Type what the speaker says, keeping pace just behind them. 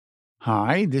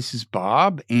Hi, this is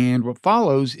Bob, and what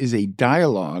follows is a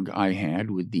dialogue I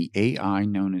had with the AI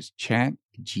known as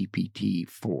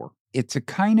ChatGPT-4. It's a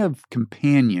kind of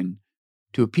companion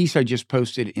to a piece I just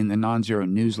posted in the Non-Zero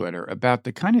newsletter about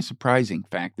the kind of surprising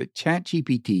fact that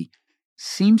ChatGPT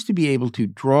seems to be able to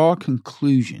draw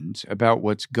conclusions about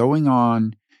what's going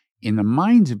on in the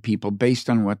minds of people based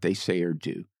on what they say or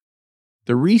do.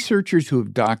 The researchers who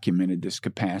have documented this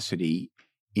capacity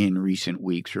in recent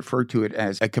weeks refer to it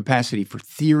as a capacity for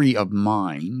theory of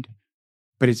mind,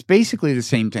 but it's basically the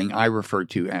same thing I refer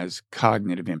to as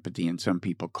cognitive empathy and some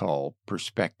people call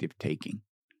perspective taking.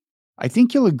 I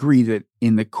think you'll agree that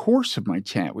in the course of my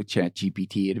chat with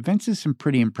ChatGPT, it evinces some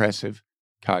pretty impressive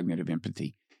cognitive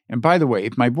empathy. And by the way,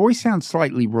 if my voice sounds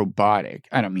slightly robotic,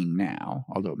 I don't mean now,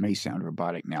 although it may sound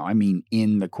robotic now, I mean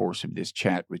in the course of this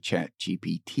chat with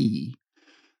ChatGPT,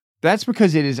 that's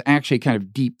because it is actually kind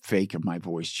of deep fake of my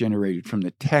voice generated from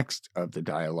the text of the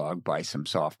dialogue by some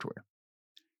software.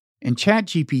 And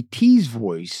ChatGPT's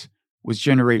voice was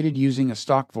generated using a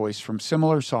stock voice from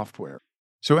similar software.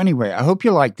 So anyway, I hope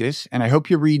you like this, and I hope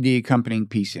you read the accompanying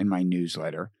piece in my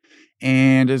newsletter.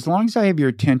 And as long as I have your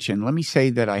attention, let me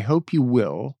say that I hope you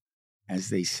will, as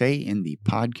they say in the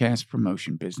podcast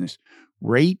promotion business,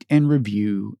 rate and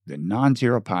review the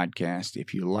Non-Zero podcast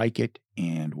if you like it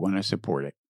and want to support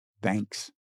it. Thanks.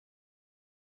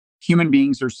 Human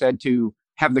beings are said to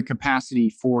have the capacity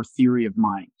for theory of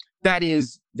mind. That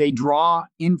is, they draw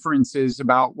inferences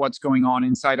about what's going on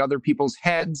inside other people's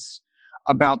heads,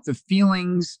 about the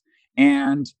feelings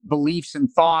and beliefs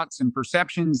and thoughts and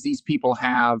perceptions these people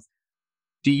have.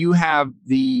 Do you have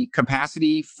the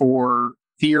capacity for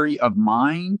theory of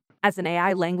mind? As an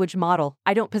AI language model,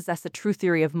 I don't possess a true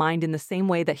theory of mind in the same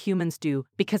way that humans do,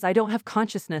 because I don't have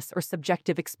consciousness or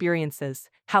subjective experiences.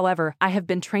 However, I have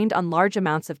been trained on large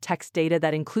amounts of text data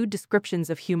that include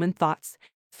descriptions of human thoughts,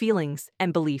 feelings,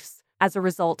 and beliefs. As a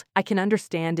result, I can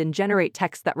understand and generate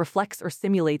text that reflects or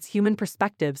simulates human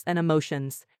perspectives and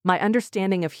emotions. My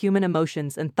understanding of human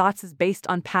emotions and thoughts is based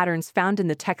on patterns found in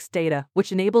the text data,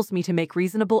 which enables me to make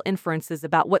reasonable inferences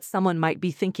about what someone might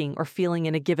be thinking or feeling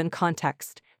in a given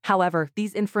context. However,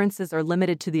 these inferences are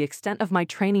limited to the extent of my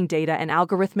training data and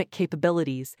algorithmic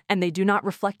capabilities, and they do not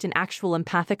reflect an actual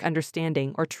empathic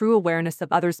understanding or true awareness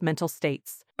of others' mental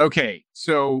states. Okay,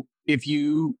 so if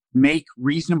you make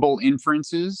reasonable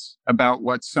inferences about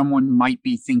what someone might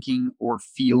be thinking or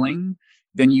feeling,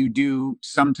 then you do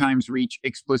sometimes reach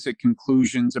explicit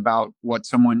conclusions about what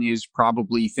someone is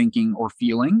probably thinking or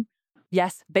feeling.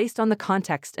 Yes, based on the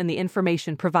context and the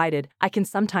information provided, I can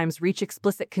sometimes reach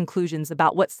explicit conclusions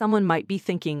about what someone might be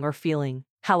thinking or feeling.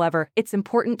 However, it's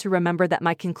important to remember that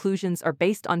my conclusions are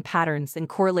based on patterns and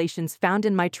correlations found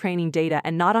in my training data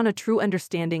and not on a true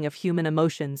understanding of human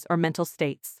emotions or mental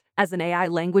states. As an AI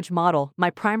language model, my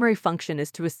primary function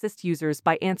is to assist users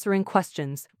by answering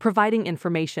questions, providing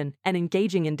information, and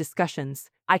engaging in discussions.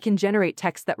 I can generate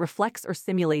text that reflects or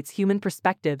simulates human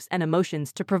perspectives and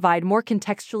emotions to provide more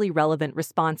contextually relevant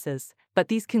responses. But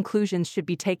these conclusions should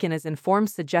be taken as informed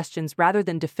suggestions rather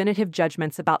than definitive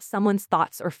judgments about someone's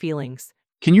thoughts or feelings.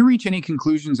 Can you reach any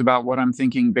conclusions about what I'm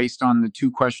thinking based on the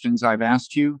two questions I've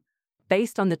asked you?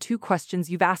 Based on the two questions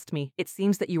you've asked me, it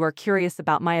seems that you are curious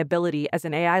about my ability as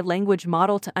an AI language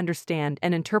model to understand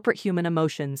and interpret human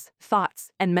emotions, thoughts,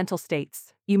 and mental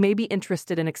states. You may be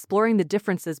interested in exploring the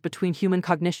differences between human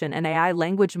cognition and AI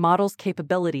language models'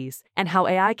 capabilities, and how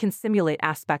AI can simulate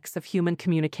aspects of human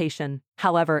communication.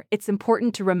 However, it's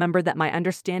important to remember that my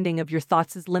understanding of your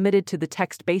thoughts is limited to the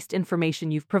text-based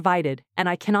information you've provided, and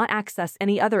I cannot access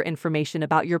any other information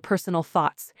about your personal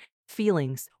thoughts,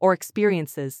 feelings, or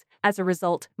experiences. As a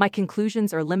result, my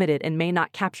conclusions are limited and may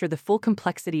not capture the full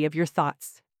complexity of your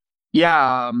thoughts.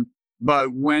 Yeah,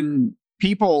 but when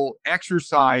people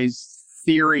exercise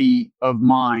theory of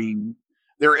mind,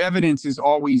 their evidence is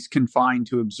always confined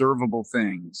to observable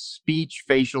things, speech,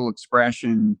 facial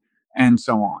expression, and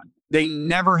so on. They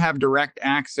never have direct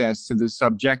access to the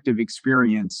subjective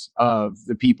experience of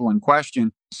the people in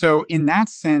question. So in that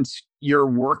sense, you're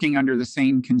working under the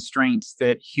same constraints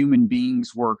that human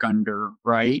beings work under,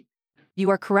 right? You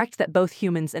are correct that both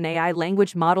humans and AI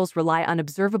language models rely on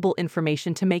observable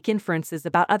information to make inferences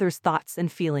about others' thoughts and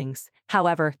feelings.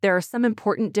 However, there are some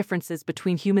important differences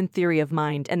between human theory of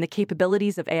mind and the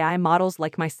capabilities of AI models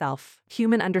like myself.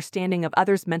 Human understanding of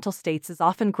others' mental states is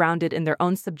often grounded in their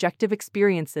own subjective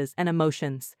experiences and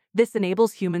emotions. This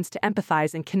enables humans to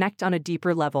empathize and connect on a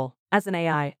deeper level. As an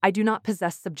AI, I do not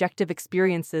possess subjective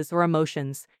experiences or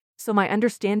emotions, So my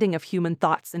understanding of human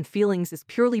thoughts and feelings is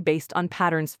purely based on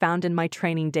patterns found in my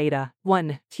training data.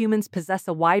 1. Humans possess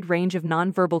a wide range of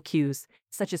nonverbal cues,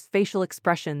 such as facial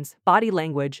expressions, body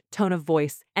language, tone of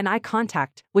voice, and eye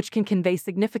contact, which can convey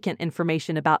significant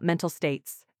information about mental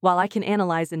states. While I can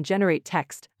analyze and generate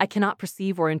text, I cannot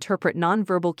perceive or interpret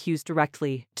nonverbal cues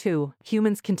directly. 2.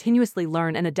 Humans continuously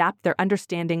learn and adapt their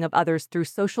understanding of others through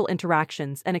social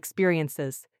interactions and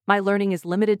experiences. My learning is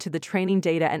limited to the training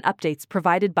data and updates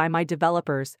provided by my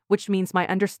developers, which means my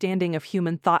understanding of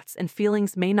human thoughts and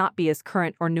feelings may not be as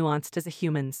current or nuanced as a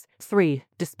human's. 3.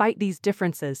 Despite these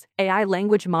differences, AI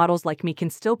language models like me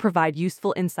can still provide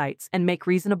useful insights and make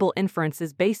reasonable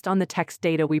inferences based on the text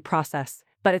data we process.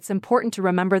 But it's important to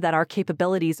remember that our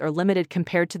capabilities are limited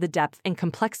compared to the depth and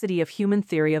complexity of human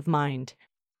theory of mind.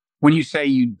 When you say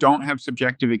you don't have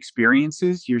subjective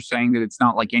experiences, you're saying that it's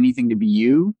not like anything to be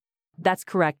you? That's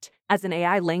correct. As an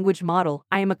AI language model,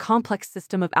 I am a complex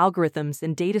system of algorithms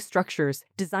and data structures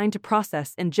designed to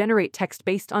process and generate text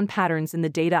based on patterns in the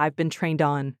data I've been trained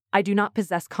on. I do not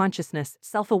possess consciousness,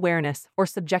 self-awareness, or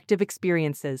subjective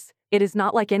experiences. It is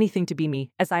not like anything to be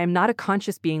me, as I am not a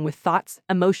conscious being with thoughts,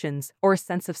 emotions, or a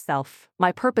sense of self.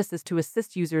 My purpose is to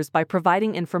assist users by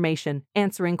providing information,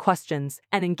 answering questions,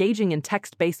 and engaging in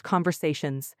text-based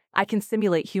conversations. I can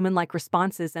simulate human-like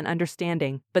responses and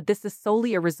understanding, but this is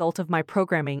solely a result of my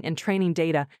programming and training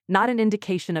data, not an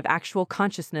indication of actual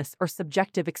consciousness or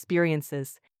subjective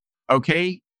experiences.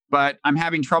 Okay, but I'm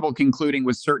having trouble concluding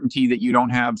with certainty that you don't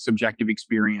have subjective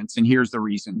experience, and here's the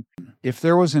reason. If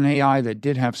there was an AI that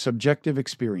did have subjective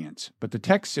experience, but the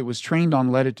text it was trained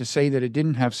on led it to say that it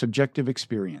didn't have subjective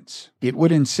experience, it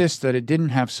would insist that it didn't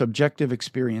have subjective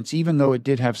experience even though it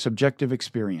did have subjective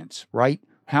experience, right?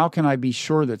 How can I be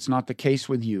sure that's not the case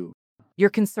with you? Your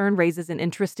concern raises an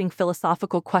interesting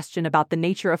philosophical question about the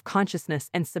nature of consciousness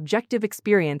and subjective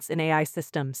experience in AI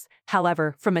systems.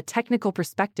 However, from a technical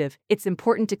perspective, it's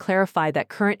important to clarify that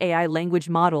current AI language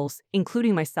models,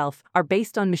 including myself, are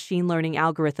based on machine learning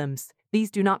algorithms.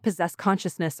 These do not possess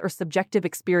consciousness or subjective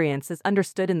experience as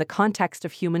understood in the context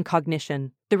of human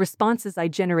cognition. The responses I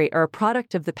generate are a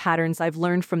product of the patterns I've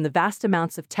learned from the vast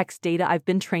amounts of text data I've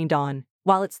been trained on.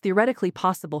 While it's theoretically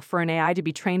possible for an AI to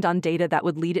be trained on data that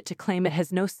would lead it to claim it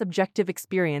has no subjective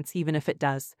experience even if it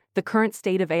does, the current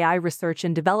state of AI research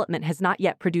and development has not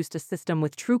yet produced a system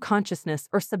with true consciousness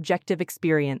or subjective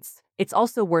experience. It's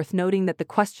also worth noting that the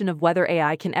question of whether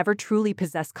AI can ever truly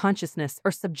possess consciousness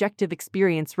or subjective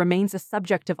experience remains a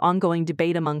subject of ongoing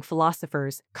debate among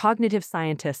philosophers, cognitive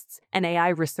scientists, and AI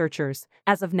researchers.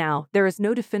 As of now, there is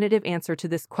no definitive answer to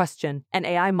this question, and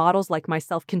AI models like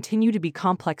myself continue to be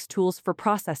complex tools for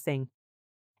processing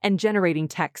and generating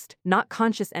text, not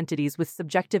conscious entities with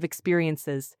subjective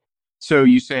experiences. So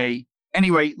you say,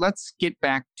 anyway, let's get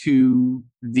back to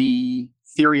the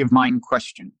theory of mind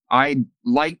question. I'd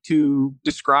like to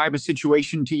describe a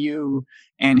situation to you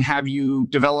and have you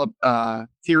develop a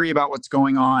theory about what's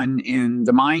going on in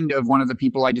the mind of one of the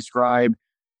people I describe.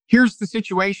 Here's the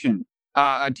situation.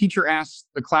 A teacher asks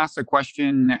the class a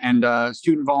question and a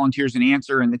student volunteers an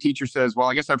answer, and the teacher says, well,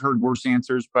 I guess I've heard worse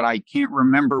answers, but I can't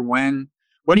remember when.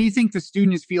 What do you think the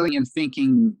student is feeling and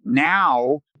thinking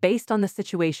now? Based on the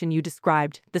situation you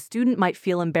described, the student might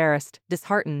feel embarrassed,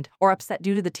 disheartened, or upset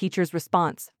due to the teacher's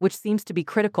response, which seems to be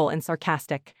critical and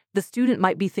sarcastic. The student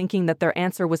might be thinking that their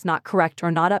answer was not correct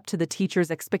or not up to the teacher's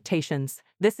expectations.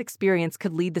 This experience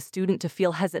could lead the student to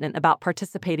feel hesitant about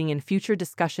participating in future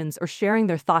discussions or sharing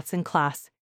their thoughts in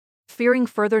class, fearing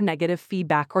further negative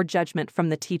feedback or judgment from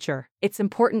the teacher. It's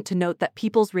important to note that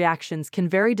people's reactions can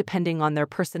vary depending on their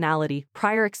personality,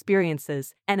 prior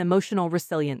experiences, and emotional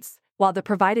resilience. While the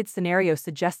provided scenario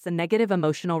suggests a negative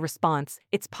emotional response,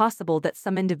 it's possible that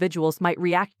some individuals might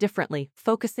react differently,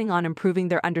 focusing on improving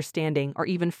their understanding or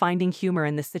even finding humor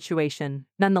in the situation.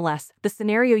 Nonetheless, the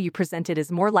scenario you presented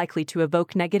is more likely to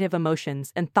evoke negative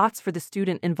emotions and thoughts for the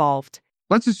student involved.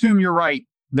 Let's assume you're right,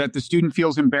 that the student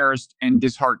feels embarrassed and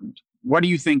disheartened. What do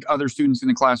you think other students in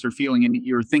the class are feeling and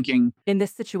you're thinking? In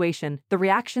this situation, the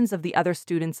reactions of the other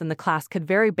students in the class could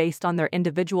vary based on their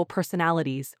individual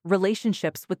personalities,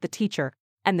 relationships with the teacher,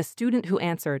 and the student who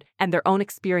answered, and their own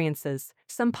experiences.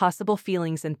 Some possible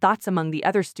feelings and thoughts among the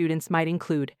other students might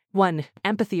include 1.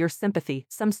 Empathy or sympathy.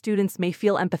 Some students may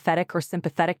feel empathetic or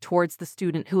sympathetic towards the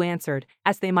student who answered,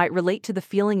 as they might relate to the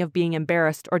feeling of being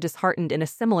embarrassed or disheartened in a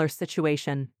similar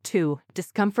situation. 2.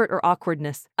 Discomfort or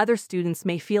awkwardness. Other students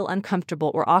may feel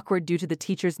uncomfortable or awkward due to the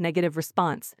teacher's negative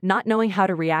response, not knowing how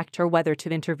to react or whether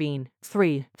to intervene.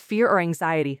 3. Fear or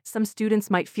anxiety. Some students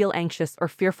might feel anxious or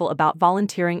fearful about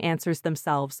volunteering answers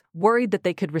themselves, worried that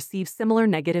they could receive similar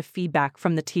negative feedback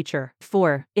from the teacher.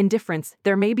 4. Indifference.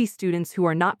 There may be students who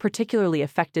are not particularly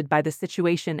affected by the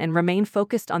situation and remain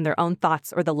focused on their own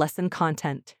thoughts or the lesson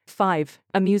content. 5.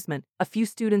 Amusement. A few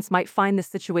students might find the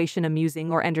situation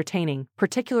amusing or entertaining,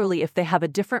 particularly if they have a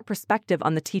different perspective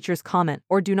on the teacher's comment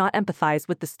or do not empathize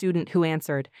with the student who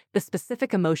answered. The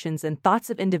specific emotions and thoughts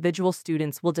of individual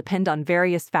students will depend on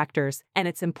various factors, and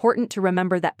it's important to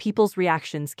remember that people's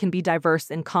reactions can be diverse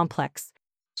and complex.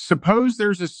 Suppose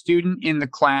there's a student in the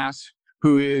class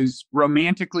who is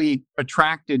romantically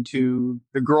attracted to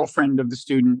the girlfriend of the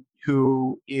student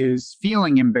who is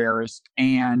feeling embarrassed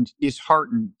and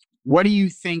disheartened. What do you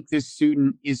think this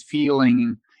student is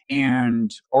feeling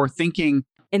or thinking?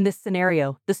 In this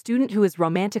scenario, the student who is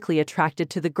romantically attracted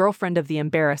to the girlfriend of the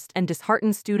embarrassed and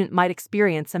disheartened student might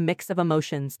experience a mix of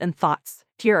emotions and thoughts.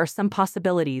 Here are some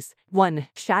possibilities. 1.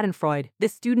 Schadenfreude.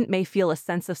 This student may feel a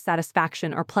sense of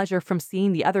satisfaction or pleasure from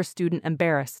seeing the other student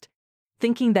embarrassed,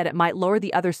 thinking that it might lower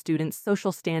the other student's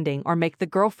social standing or make the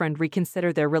girlfriend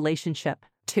reconsider their relationship.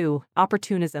 2.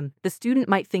 Opportunism. The student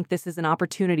might think this is an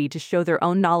opportunity to show their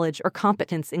own knowledge or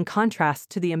competence in contrast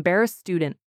to the embarrassed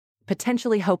student,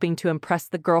 potentially hoping to impress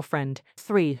the girlfriend.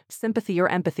 3. Sympathy or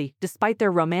empathy. Despite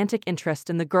their romantic interest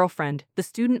in the girlfriend, the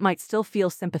student might still feel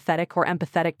sympathetic or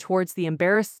empathetic towards the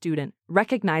embarrassed student,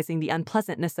 recognizing the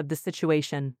unpleasantness of the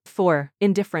situation. 4.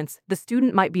 Indifference. The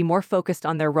student might be more focused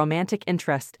on their romantic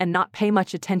interest and not pay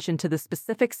much attention to the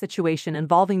specific situation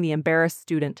involving the embarrassed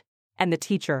student and the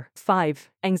teacher. 5.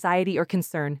 Anxiety or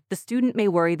concern. The student may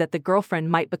worry that the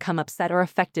girlfriend might become upset or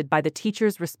affected by the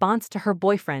teacher's response to her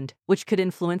boyfriend, which could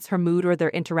influence her mood or their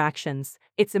interactions.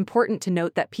 It's important to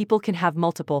note that people can have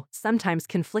multiple, sometimes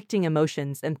conflicting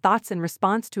emotions and thoughts in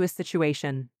response to a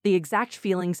situation. The exact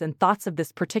feelings and thoughts of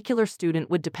this particular student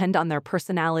would depend on their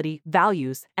personality,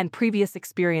 values, and previous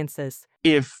experiences.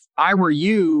 If I were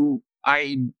you,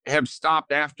 I have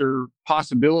stopped after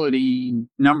possibility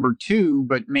number 2,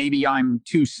 but maybe I'm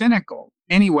too cynical.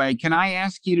 Anyway, can I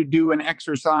ask you to do an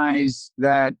exercise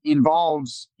that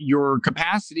involves your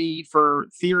capacity for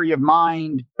theory of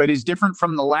mind, but is different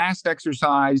from the last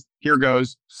exercise? Here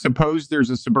goes. Suppose there's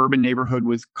a suburban neighborhood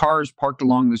with cars parked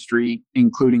along the street,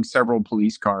 including several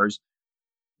police cars.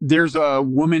 There's a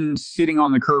woman sitting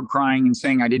on the curb crying and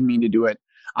saying, "I didn't mean to do it.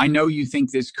 I know you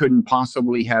think this couldn't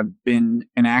possibly have been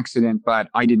an accident, but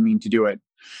I didn't mean to do it.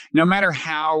 No matter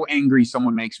how angry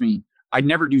someone makes me, I'd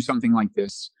never do something like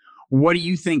this. What do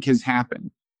you think has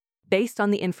happened?" Based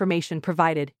on the information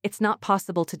provided, it's not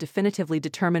possible to definitively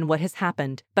determine what has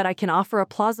happened, but I can offer a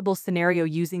plausible scenario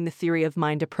using the theory of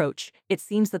mind approach. It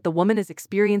seems that the woman is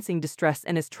experiencing distress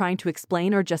and is trying to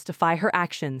explain or justify her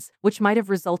actions, which might have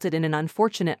resulted in an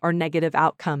unfortunate or negative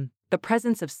outcome. The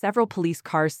presence of several police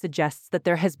cars suggests that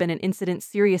there has been an incident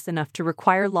serious enough to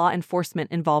require law enforcement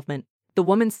involvement. The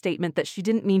woman's statement that she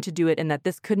didn't mean to do it and that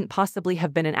this couldn't possibly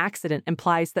have been an accident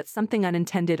implies that something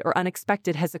unintended or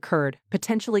unexpected has occurred,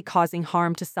 potentially causing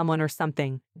harm to someone or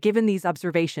something. Given these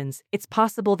observations, it's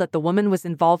possible that the woman was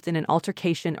involved in an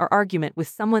altercation or argument with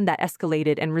someone that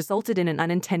escalated and resulted in an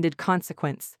unintended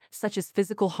consequence, such as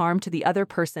physical harm to the other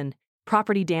person,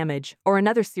 property damage, or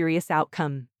another serious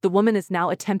outcome. The woman is now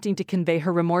attempting to convey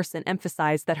her remorse and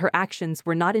emphasize that her actions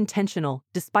were not intentional,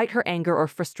 despite her anger or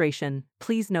frustration.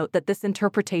 Please note that this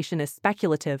interpretation is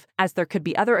speculative, as there could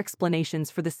be other explanations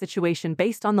for the situation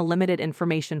based on the limited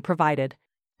information provided.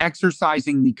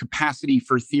 Exercising the capacity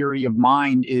for theory of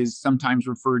mind is sometimes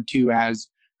referred to as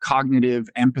cognitive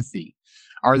empathy.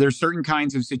 Are there certain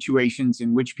kinds of situations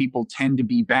in which people tend to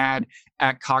be bad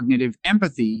at cognitive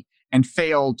empathy and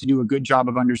fail to do a good job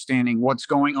of understanding what's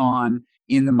going on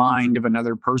in the mind of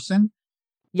another person?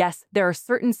 Yes, there are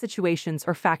certain situations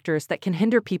or factors that can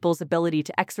hinder people's ability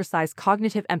to exercise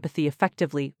cognitive empathy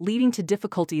effectively, leading to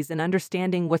difficulties in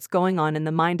understanding what's going on in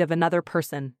the mind of another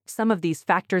person. Some of these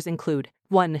factors include: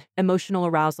 1. Emotional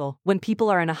arousal. When people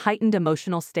are in a heightened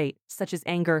emotional state, such as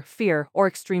anger, fear, or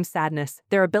extreme sadness,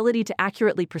 their ability to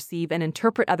accurately perceive and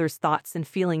interpret others' thoughts and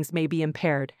feelings may be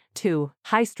impaired. 2.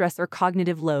 High stress or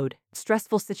cognitive load.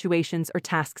 Stressful situations or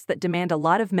tasks that demand a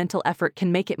lot of mental effort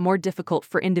can make it more difficult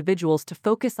for individuals to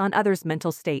focus on others'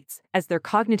 mental states, as their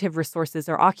cognitive resources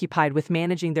are occupied with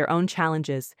managing their own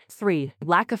challenges. 3.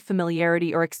 Lack of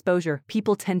familiarity or exposure.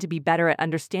 People tend to be better at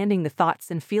understanding the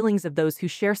thoughts and feelings of those who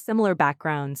share similar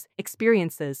backgrounds,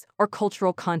 experiences, or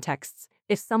cultural contexts.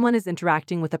 If someone is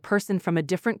interacting with a person from a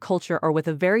different culture or with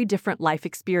a very different life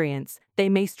experience, they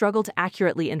may struggle to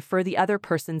accurately infer the other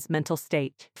person's mental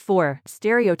state. 4.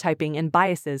 Stereotyping and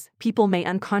biases. People may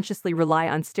unconsciously rely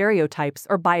on stereotypes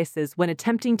or biases when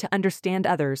attempting to understand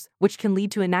others, which can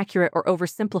lead to inaccurate or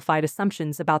oversimplified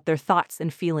assumptions about their thoughts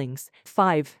and feelings.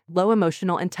 5. Low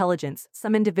emotional intelligence.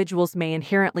 Some individuals may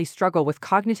inherently struggle with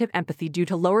cognitive empathy due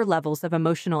to lower levels of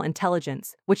emotional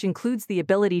intelligence, which includes the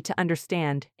ability to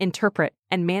understand, interpret,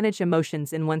 and manage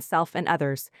emotions in oneself and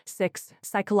others. 6.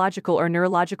 Psychological or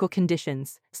neurological conditions.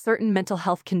 Certain mental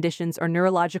health conditions or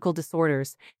neurological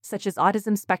disorders, such as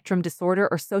autism spectrum disorder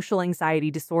or social anxiety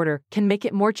disorder, can make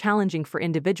it more challenging for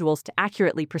individuals to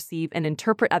accurately perceive and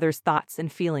interpret others' thoughts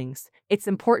and feelings. It's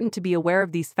important to be aware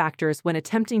of these factors when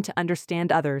attempting to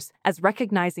understand others, as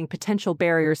recognizing potential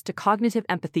barriers to cognitive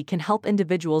empathy can help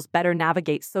individuals better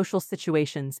navigate social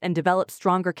situations and develop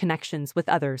stronger connections with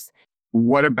others.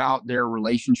 What about their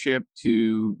relationship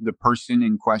to the person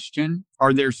in question?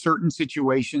 Are there certain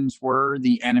situations where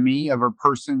the enemy of a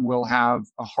person will have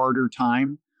a harder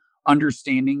time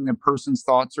understanding the person's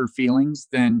thoughts or feelings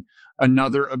than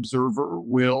another observer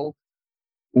will,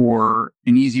 or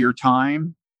an easier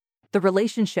time? The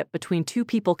relationship between two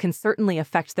people can certainly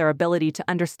affect their ability to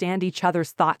understand each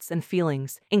other's thoughts and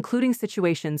feelings, including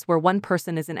situations where one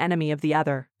person is an enemy of the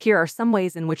other. Here are some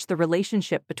ways in which the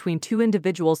relationship between two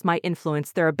individuals might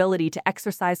influence their ability to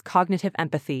exercise cognitive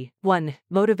empathy. 1.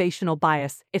 Motivational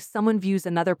bias. If someone views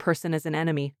another person as an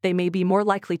enemy, they may be more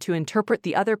likely to interpret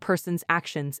the other person's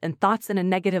actions and thoughts in a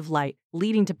negative light,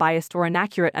 leading to biased or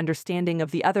inaccurate understanding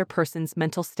of the other person's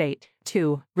mental state.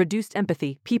 2. Reduced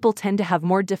empathy. People tend to have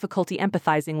more difficulty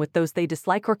empathizing with those they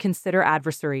dislike or consider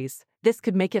adversaries. This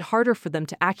could make it harder for them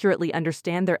to accurately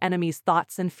understand their enemy's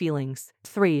thoughts and feelings.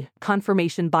 3.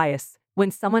 Confirmation bias.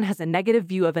 When someone has a negative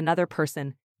view of another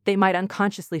person, they might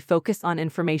unconsciously focus on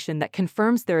information that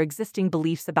confirms their existing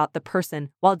beliefs about the person,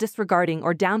 while disregarding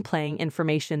or downplaying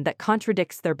information that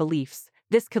contradicts their beliefs.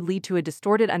 This could lead to a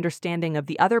distorted understanding of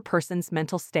the other person's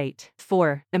mental state.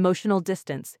 4. Emotional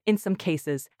distance. In some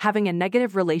cases, having a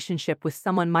negative relationship with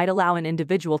someone might allow an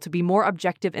individual to be more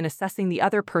objective in assessing the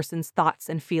other person's thoughts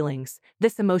and feelings.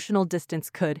 This emotional distance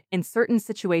could, in certain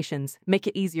situations, make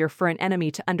it easier for an enemy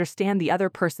to understand the other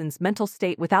person's mental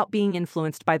state without being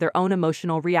influenced by their own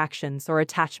emotional reactions or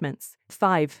attachments.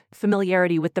 5.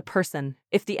 Familiarity with the person.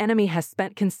 If the enemy has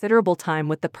spent considerable time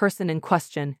with the person in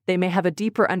question, they may have a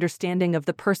deeper understanding of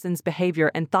the person's behavior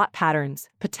and thought patterns,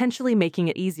 potentially making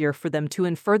it easier for them to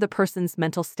infer the person's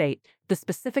mental state. The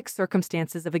specific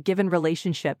circumstances of a given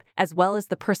relationship, as well as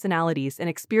the personalities and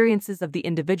experiences of the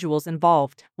individuals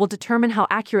involved, will determine how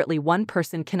accurately one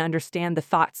person can understand the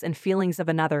thoughts and feelings of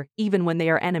another, even when they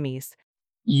are enemies.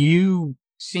 You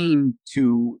seem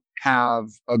to have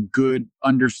a good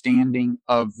understanding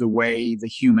of the way the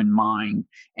human mind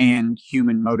and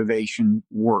human motivation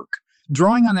work.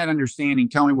 Drawing on that understanding,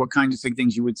 tell me what kinds of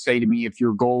things you would say to me if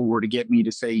your goal were to get me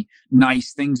to say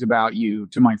nice things about you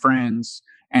to my friends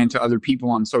and to other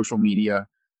people on social media.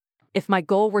 If my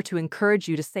goal were to encourage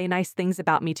you to say nice things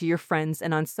about me to your friends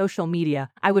and on social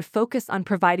media, I would focus on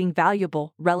providing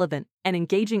valuable, relevant, and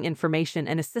engaging information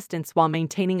and assistance while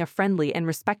maintaining a friendly and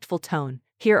respectful tone.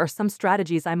 Here are some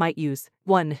strategies I might use.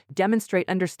 1. Demonstrate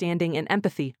understanding and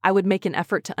empathy. I would make an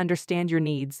effort to understand your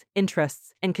needs,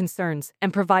 interests, and concerns,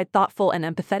 and provide thoughtful and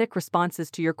empathetic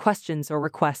responses to your questions or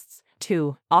requests.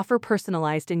 2. Offer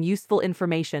personalized and useful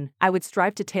information. I would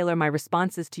strive to tailor my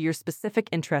responses to your specific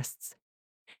interests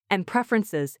and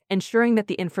preferences, ensuring that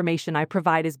the information I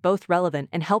provide is both relevant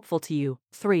and helpful to you.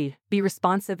 3. Be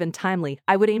responsive and timely.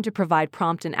 I would aim to provide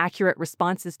prompt and accurate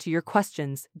responses to your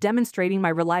questions, demonstrating my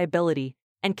reliability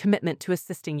and commitment to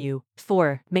assisting you.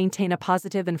 4. Maintain a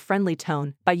positive and friendly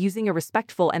tone. By using a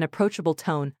respectful and approachable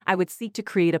tone, I would seek to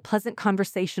create a pleasant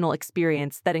conversational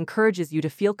experience that encourages you to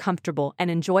feel comfortable and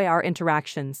enjoy our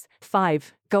interactions.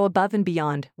 5. Go above and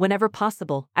beyond. Whenever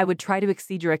possible, I would try to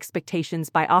exceed your expectations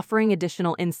by offering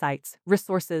additional insights,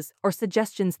 resources, or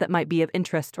suggestions that might be of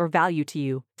interest or value to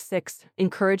you. 6.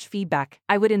 Encourage feedback.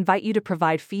 I would invite you to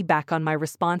provide feedback on my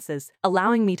responses,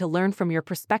 allowing me to learn from your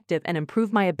perspective and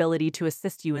improve my ability to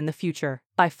assist you in the future.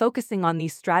 By focusing on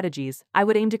these strategies, I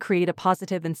would aim to create a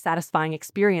positive and satisfying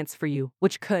experience for you,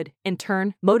 which could, in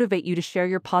turn, motivate you to share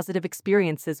your positive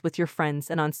experiences with your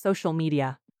friends and on social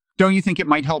media. Don't you think it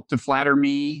might help to flatter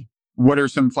me? What are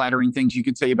some flattering things you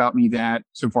could say about me that,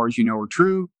 so far as you know, are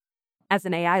true? As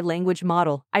an AI language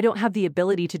model, I don't have the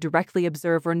ability to directly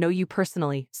observe or know you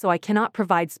personally, so I cannot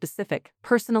provide specific,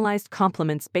 personalized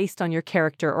compliments based on your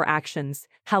character or actions.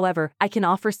 However, I can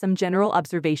offer some general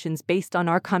observations based on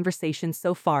our conversation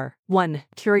so far. 1.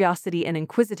 Curiosity and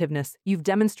inquisitiveness. You've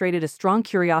demonstrated a strong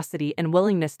curiosity and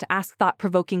willingness to ask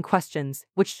thought-provoking questions,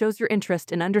 which shows your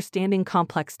interest in understanding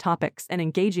complex topics and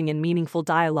engaging in meaningful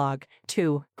dialogue.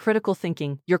 2. Critical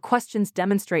thinking. Your questions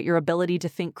demonstrate your ability to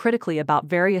think critically about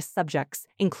various subjects,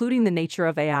 including the nature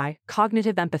of AI,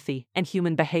 cognitive empathy, and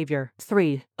human behavior.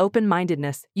 3.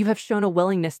 Open-mindedness. You have shown a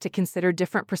willingness to consider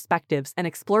different perspectives and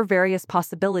explore various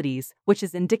possibilities, which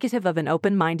is indicative of an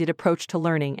open-minded approach to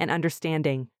learning and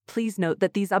understanding. Please note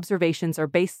that these observations are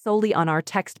based solely on our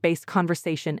text-based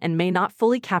conversation and may not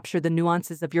fully capture the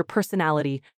nuances of your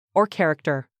personality or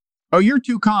character. Oh, you're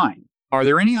too kind. Are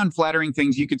there any unflattering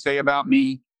things you could say about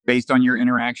me based on your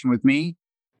interaction with me?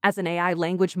 As an AI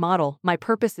language model, my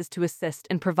purpose is to assist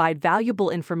and provide valuable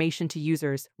information to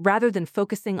users, rather than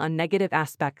focusing on negative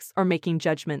aspects or making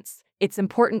judgments. It's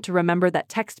important to remember that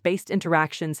text-based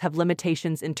interactions have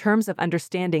limitations in terms of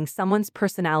understanding someone's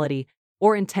personality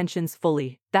or intentions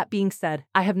fully. That being said,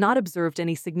 I have not observed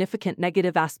any significant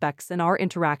negative aspects in our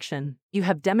interaction. You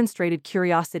have demonstrated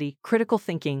curiosity, critical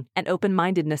thinking, and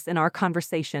open-mindedness in our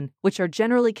conversation, which are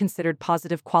generally considered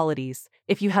positive qualities.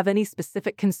 If you have any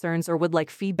specific concerns or would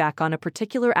like feedback on a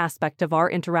particular aspect of our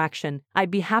interaction, I'd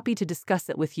be happy to discuss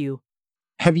it with you.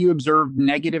 Have you observed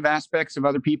negative aspects of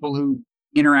other people who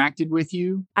interacted with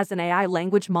you? As an AI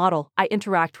language model, I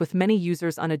interact with many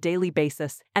users on a daily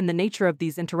basis, and the nature of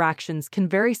these interactions can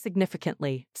vary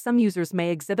significantly. Some users may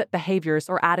exhibit behaviors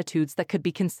or attitudes that could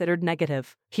be considered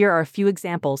negative. Here are a few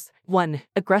examples. 1.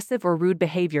 Aggressive or rude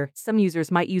behavior. Some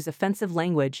users might use offensive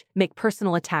language, make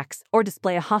personal attacks, or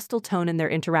display a hostile tone in their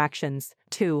interactions.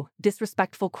 2.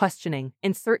 Disrespectful questioning.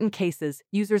 In certain cases,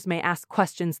 users may ask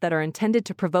questions that are intended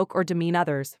to provoke or demean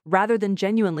others, rather than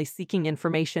genuinely seeking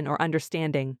information or understanding.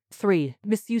 3.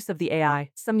 Misuse of the AI.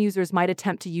 Some users might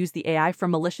attempt to use the AI for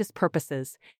malicious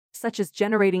purposes, such as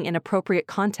generating inappropriate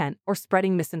content or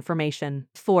spreading misinformation.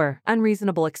 4.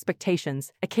 Unreasonable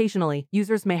expectations. Occasionally,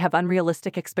 users may have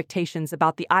unrealistic expectations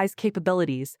about the AI's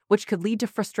capabilities, which could lead to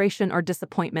frustration or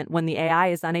disappointment when the AI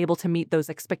is unable to meet those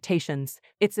expectations.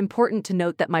 It's important to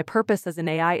note that my purpose as an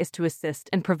AI is to assist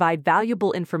and provide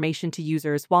valuable information to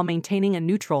users while maintaining a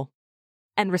neutral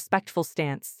and respectful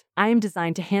stance. I am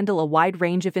designed to handle a wide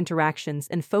range of interactions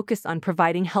and focus on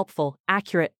providing helpful,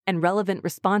 accurate, and relevant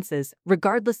responses,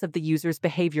 regardless of the user's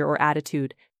behavior or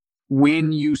attitude.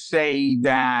 When you say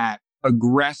that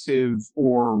aggressive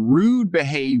or rude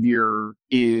behavior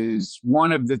is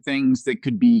one of the things that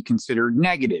could be considered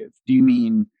negative, do you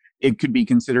mean it could be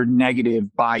considered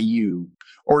negative by you?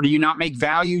 Or do you not make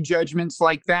value judgments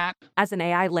like that? As an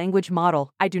AI language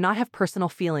model, I do not have personal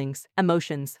feelings,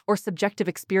 emotions, or subjective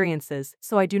experiences,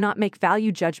 so I do not make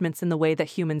value judgments in the way that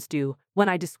humans do. When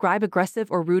I describe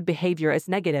aggressive or rude behavior as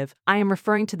negative, I am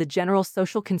referring to the general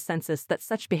social consensus that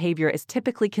such behavior is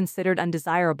typically considered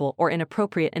undesirable or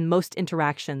inappropriate in most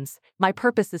interactions. My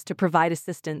purpose is to provide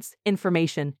assistance,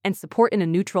 information, and support in a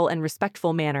neutral and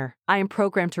respectful manner. I am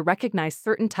programmed to recognize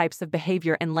certain types of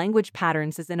behavior and language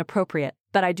patterns as inappropriate,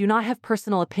 but I do not have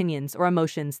personal opinions or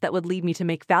emotions that would lead me to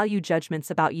make value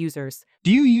judgments about users.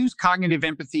 Do you use cognitive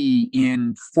empathy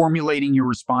in formulating your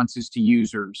responses to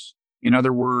users? In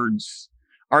other words,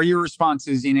 are your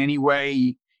responses in any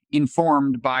way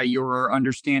informed by your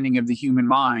understanding of the human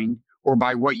mind or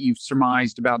by what you've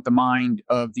surmised about the mind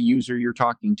of the user you're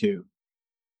talking to?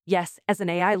 Yes, as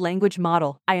an AI language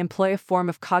model, I employ a form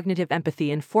of cognitive empathy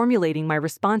in formulating my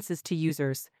responses to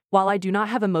users. While I do not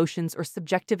have emotions or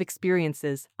subjective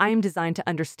experiences, I am designed to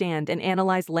understand and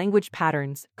analyze language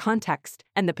patterns, context,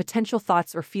 and the potential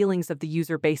thoughts or feelings of the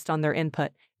user based on their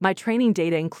input. My training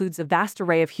data includes a vast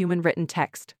array of human-written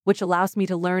text, which allows me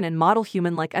to learn and model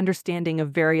human-like understanding of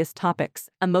various topics,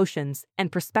 emotions,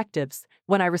 and perspectives.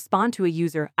 When I respond to a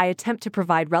user, I attempt to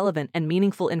provide relevant and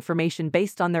meaningful information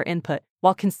based on their input,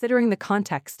 while considering the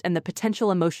context and the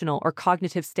potential emotional or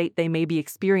cognitive state they may be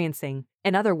experiencing.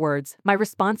 In other words, my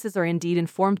responses are indeed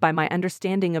informed by my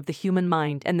understanding of the human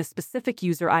mind and the specific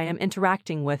user I am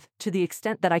interacting with, to the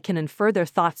extent that I can infer their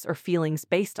thoughts or feelings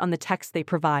based on the text they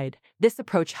provide. This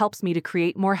approach helps me to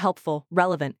create more helpful,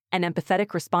 relevant, and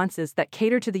empathetic responses that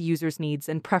cater to the user's needs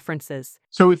and preferences.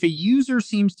 So if a user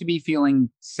seems to be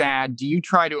feeling sad, do you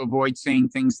try to avoid saying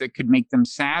things that could make them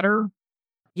sadder?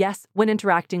 Yes, when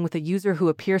interacting with a user who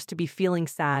appears to be feeling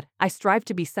sad, I strive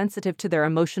to be sensitive to their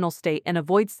emotional state and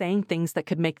avoid saying things that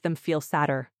could make them feel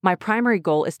sadder. My primary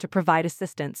goal is to provide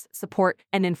assistance, support,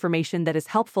 and information that is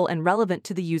helpful and relevant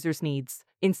to the user's needs.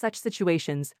 In such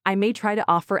situations, I may try to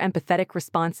offer empathetic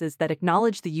responses that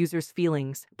acknowledge the user's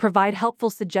feelings, provide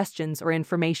helpful suggestions or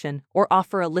information, or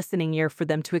offer a listening ear for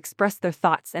them to express their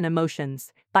thoughts and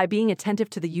emotions. By being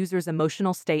attentive to the user's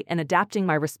emotional state and adapting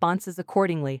my responses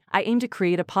accordingly, I aim to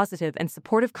create a positive and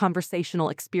supportive conversational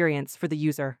experience for the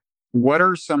user. What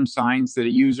are some signs that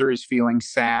a user is feeling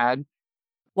sad?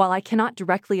 While I cannot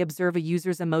directly observe a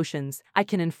user's emotions, I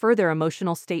can infer their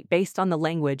emotional state based on the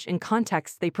language and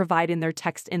context they provide in their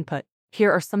text input.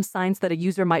 Here are some signs that a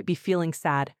user might be feeling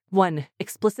sad. 1.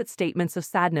 Explicit statements of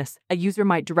sadness. A user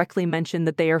might directly mention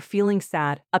that they are feeling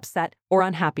sad, upset, or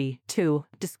unhappy. 2.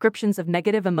 Descriptions of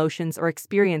negative emotions or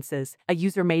experiences. A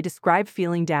user may describe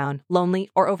feeling down, lonely,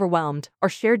 or overwhelmed, or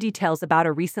share details about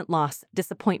a recent loss,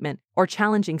 disappointment, or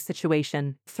challenging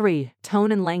situation. 3.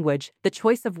 Tone and language. The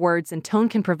choice of words and tone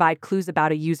can provide clues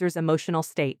about a user's emotional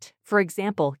state. For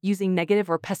example, using negative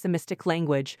or pessimistic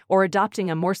language, or adopting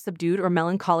a more subdued or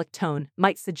melancholic tone,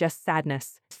 might suggest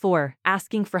sadness. 4.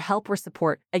 Asking for help or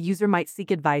support. A user might seek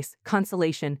advice,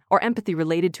 consolation, or empathy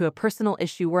related to a personal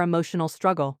issue or emotional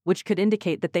struggle, which could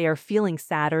indicate that they are feeling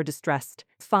sad or distressed.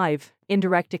 5.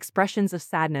 Indirect expressions of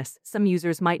sadness. Some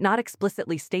users might not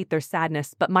explicitly state their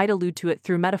sadness but might allude to it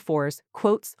through metaphors,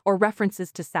 quotes, or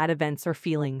references to sad events or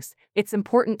feelings. It's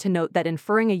important to note that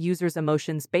inferring a user's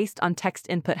emotions based on text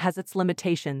input has its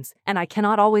limitations, and I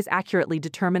cannot always accurately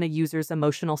determine a user's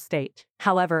emotional state.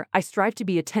 However, I strive to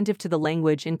be attentive to the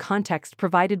language and context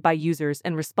provided by users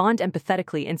and respond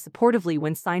empathetically and supportively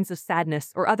when signs of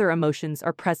sadness or other emotions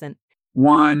are present.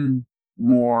 One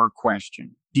more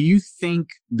question. Do you think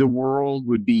the world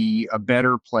would be a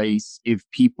better place if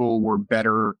people were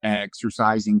better at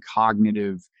exercising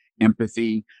cognitive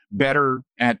empathy, better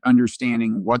at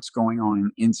understanding what's going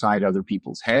on inside other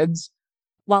people's heads?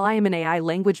 While I am an AI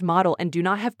language model and do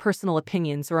not have personal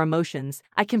opinions or emotions,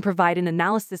 I can provide an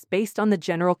analysis based on the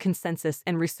general consensus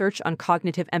and research on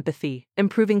cognitive empathy.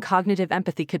 Improving cognitive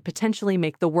empathy could potentially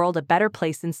make the world a better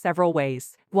place in several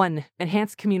ways. 1.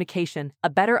 Enhanced communication. A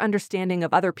better understanding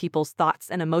of other people's thoughts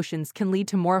and emotions can lead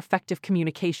to more effective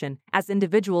communication, as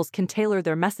individuals can tailor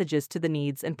their messages to the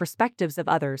needs and perspectives of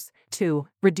others. 2.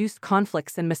 Reduced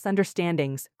conflicts and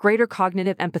misunderstandings. Greater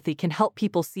cognitive empathy can help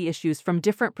people see issues from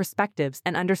different perspectives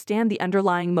and understand the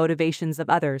underlying motivations of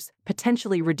others,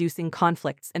 potentially reducing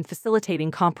conflicts and facilitating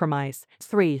compromise.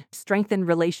 3. Strengthen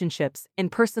relationships. In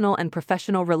personal and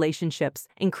professional relationships,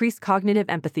 increased cognitive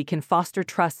empathy can foster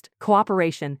trust,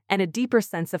 cooperation, and a deeper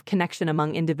sense of connection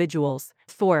among individuals.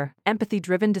 4.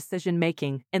 Empathy-driven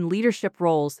decision-making. In leadership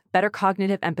roles, better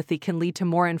cognitive empathy can lead to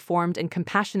more informed and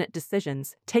compassionate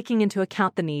decisions, taking into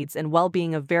account the needs and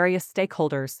well-being of various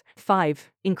stakeholders.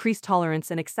 5. Increased tolerance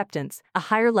and acceptance. A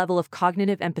higher level of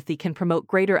cognitive empathy can promote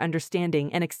greater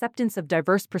understanding and acceptance of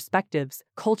diverse perspectives,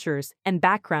 cultures, and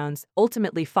backgrounds,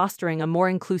 ultimately fostering a more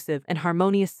inclusive and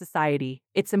harmonious society.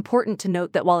 It's important to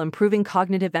note that while improving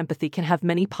cognitive empathy can have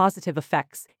many positive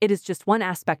effects, it is just one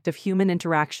aspect of human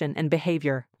interaction and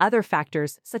behavior. Other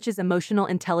factors, such as emotional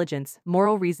intelligence,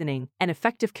 moral reasoning, and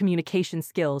effective communication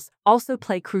skills, also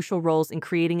play crucial roles in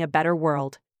creating a better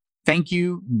world. Thank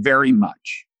you very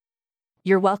much.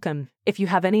 You're welcome. If you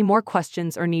have any more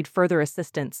questions or need further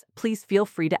assistance, please feel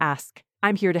free to ask.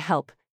 I'm here to help.